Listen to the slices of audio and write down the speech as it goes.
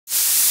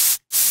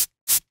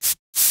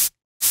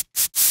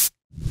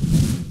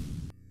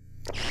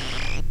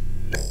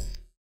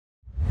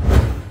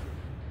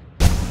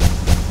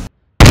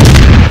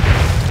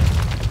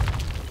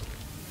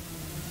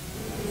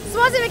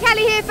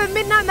Kelly here for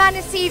Midnight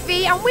Madness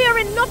TV, and we are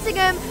in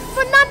Nottingham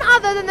for none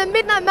other than the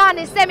Midnight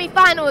Madness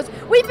semi-finals.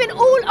 We've been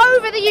all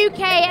over the UK,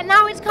 and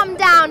now it's come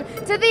down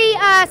to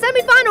the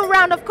semi-final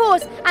round, of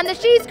course, and the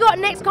She's Got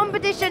Next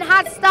competition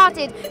has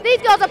started.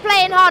 These girls are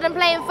playing hard and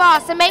playing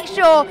fast to make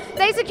sure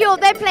they secure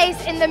their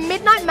place in the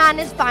Midnight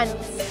Madness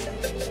finals.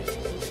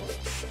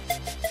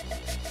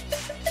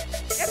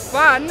 It's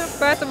fun.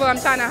 First of all, I'm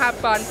trying to have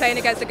fun playing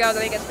against the girls I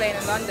think it's playing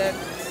in London,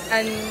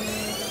 and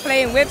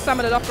playing with some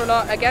of the Loughborough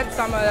lot, against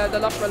some of the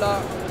Loughborough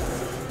lot.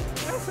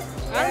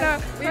 I don't know.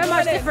 Very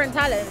much different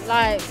talent.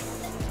 Like,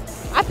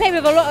 I've played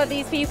with a lot of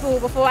these people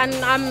before, and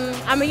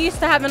I'm used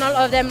to having a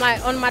lot of them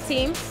like on my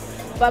team.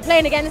 But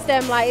playing against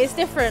them, like, it's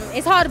different.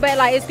 It's hard, but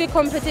like it's good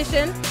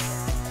competition.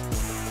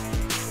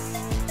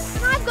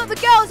 And I've got the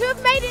girls who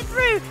have made it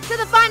through to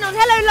the finals.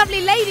 Hello,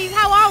 lovely ladies.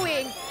 How are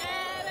we?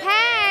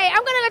 Hey,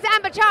 I'm going to go to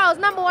Amber Charles,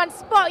 #1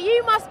 spot.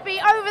 You must be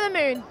over the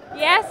moon.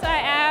 Yes, I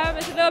am.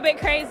 It's a little bit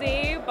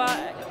crazy,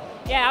 but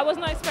yeah, I was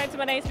not expecting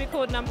my name to be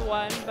called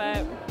 #1,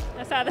 but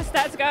that's how the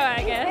stats go,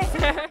 I guess.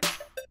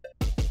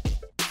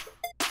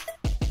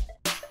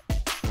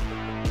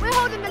 We're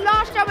holding the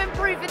last show and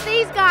proof for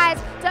these guys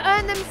to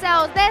earn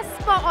themselves their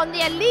spot on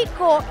the elite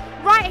court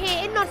right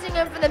here in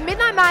Nottingham for the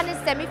Midnight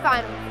Madness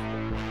semi-final.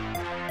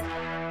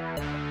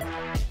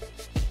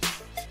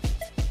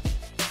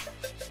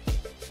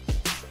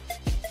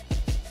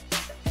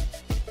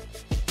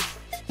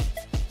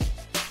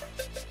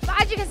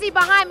 As you can see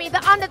behind me,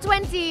 the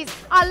under-20s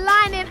are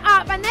lining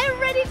up and they're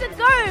ready to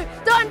go.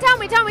 Dalton, tell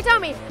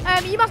me,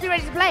 you must be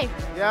ready to play.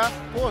 Yeah,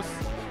 of course.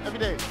 Every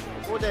day,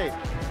 all day.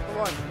 Come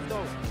on, let's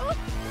go. Oh.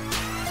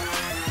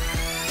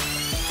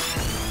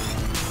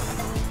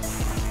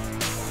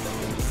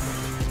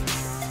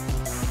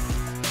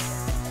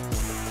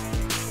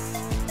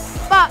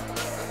 But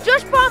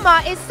Josh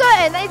Palmer is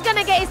certain that he's going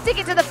to get his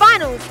ticket to the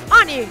finals,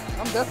 aren't you?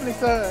 I'm definitely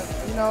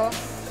certain. You know,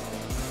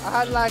 I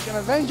had like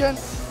a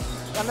vengeance.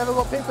 I never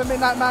got picked for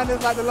Midnight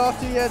Madness like the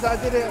last 2 years that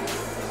I did it.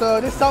 So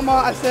this summer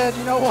I said,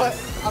 you know what,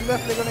 I'm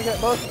definitely going to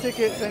get both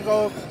tickets and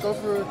go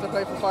through to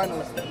play for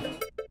finals.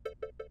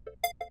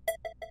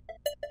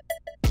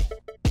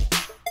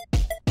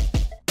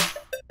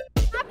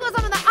 I've got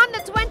some of the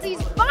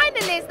under-20s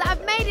finalists that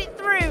have made it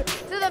through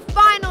to the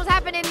finals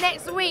happening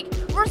next week.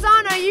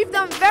 Rossano, you've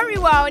done very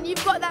well and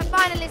you've got that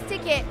finalist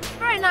ticket.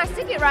 Very nice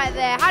ticket right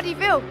there. How do you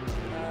feel?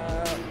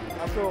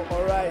 I feel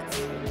alright.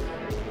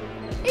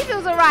 He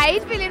feels alright,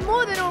 he's feeling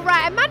more than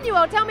alright.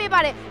 Emmanuel, tell me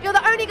about it. You're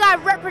the only guy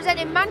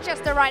representing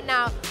Manchester right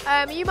now.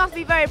 You must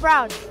be very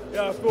proud.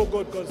 Yeah, I feel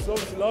good because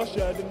obviously last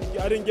year I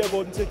didn't get a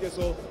golden ticket,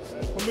 so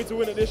for me to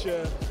win it this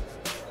year,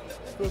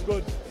 it feels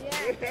good.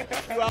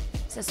 Yeah.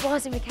 So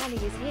Swazi McCallie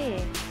is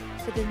here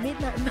for the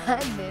Midnight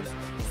Madness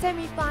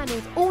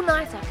semi-finals,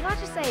 all-nighter. Can I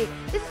just say,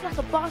 this is like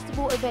a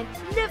basketball event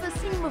never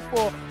seen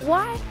before.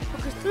 Why?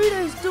 Because through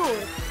those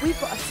doors, we've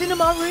got a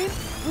cinema room,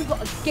 we've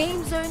got a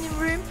game zoning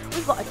room,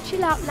 we've got a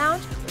chill-out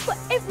lounge, we've got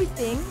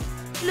everything.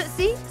 Look,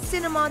 see,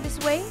 cinema this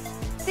way.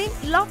 Think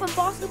Love and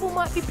Basketball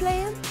might be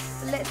playing.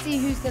 Let's see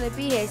who's going to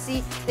be here.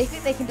 See, they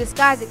think they can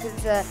disguise it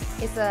because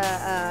it's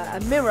a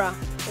mirror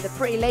with a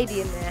pretty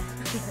lady in there.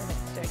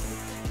 Joking.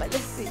 But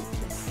let's see.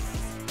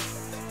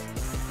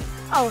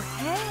 Oh,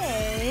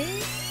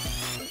 hey.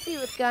 Let's see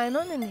what's going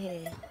on in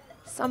here.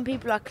 Some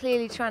people are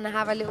clearly trying to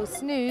have a little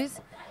snooze,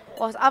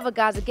 whilst other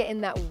guys are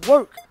getting that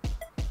work.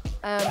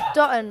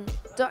 Dalton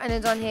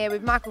is on here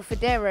with Michael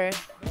Federo.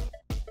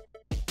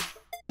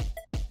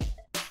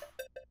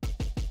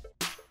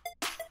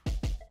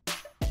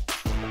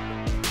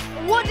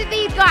 What do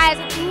these guys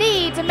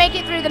need to make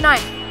it through the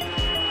night?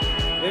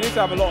 They need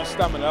to have a lot of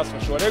stamina, that's for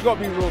sure. They've got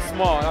to be real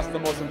smart, that's the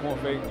most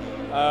important thing.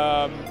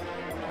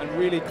 And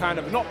really kind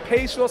of not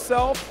pace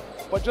yourself,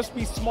 but just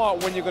be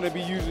smart when you're going to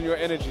be using your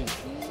energy.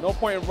 No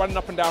point in running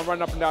up and down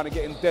and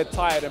getting dead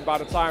tired, and by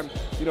the time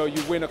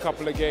you win a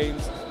couple of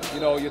games,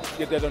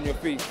 you're dead on your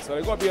feet. So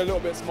they've got to be a little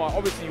bit smart.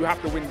 Obviously you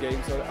have to win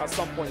games, so at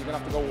some point you're going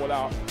to have to go all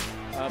out.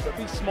 But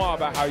be smart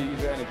about how you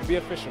use your energy. Be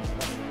efficient.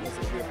 That's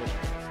it, be efficient.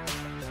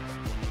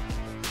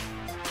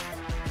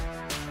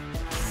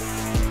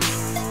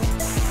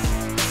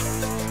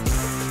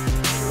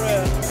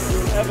 Rare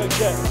you'll ever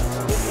get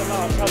this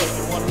amount of talent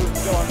in one room,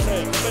 you know what I'm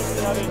saying?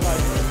 Especially having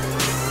like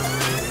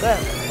them,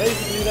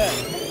 basically them,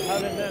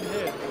 having them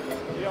here.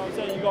 You know what I'm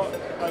saying? You got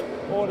like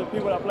all the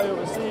people that play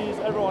overseas,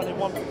 everyone in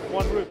one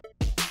room.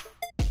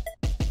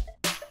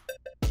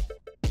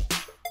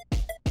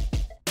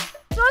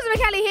 Swazi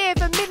McCallie here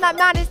for Midnight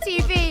Madness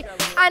TV,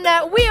 and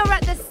we are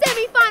at the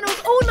semi-finals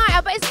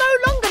all-nighter, but it's no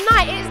longer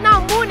night, it is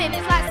now morning.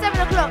 It's like 7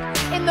 o'clock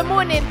in the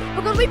morning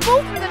because we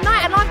pulled through the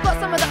night, and I've got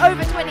some of the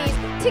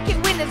over-20s ticket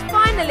winners,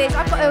 finalists.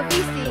 I've got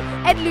Elvisi,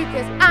 Ed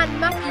Lucas, and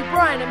Matthew,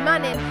 Brian, and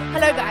Manning.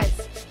 Hello, guys.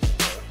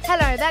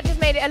 Hello, that just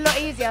made it a lot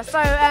easier. So,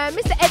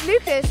 Mr. Ed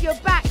Lucas, you're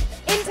back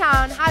in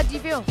town. How do you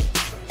feel?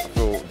 I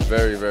feel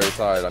very, very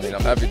tired. I mean,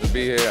 I'm happy to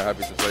be here, I'm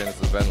happy to play in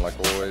this event like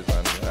always,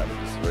 and I'm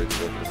just ready to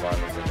go to the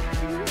finals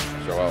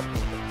and show out.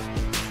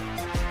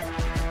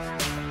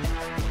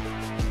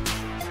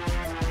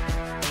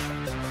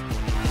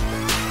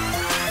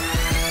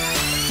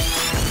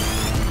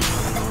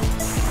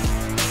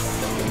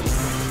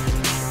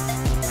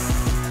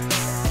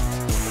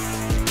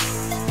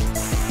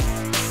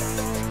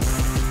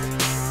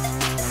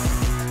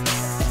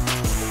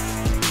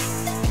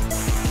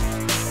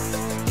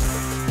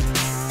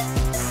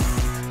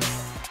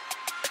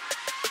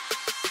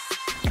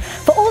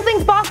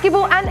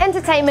 basketball and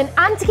entertainment,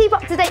 and to keep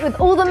up to date with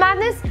all the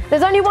madness,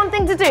 there's only one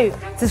thing to do: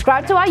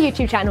 subscribe to our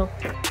YouTube channel.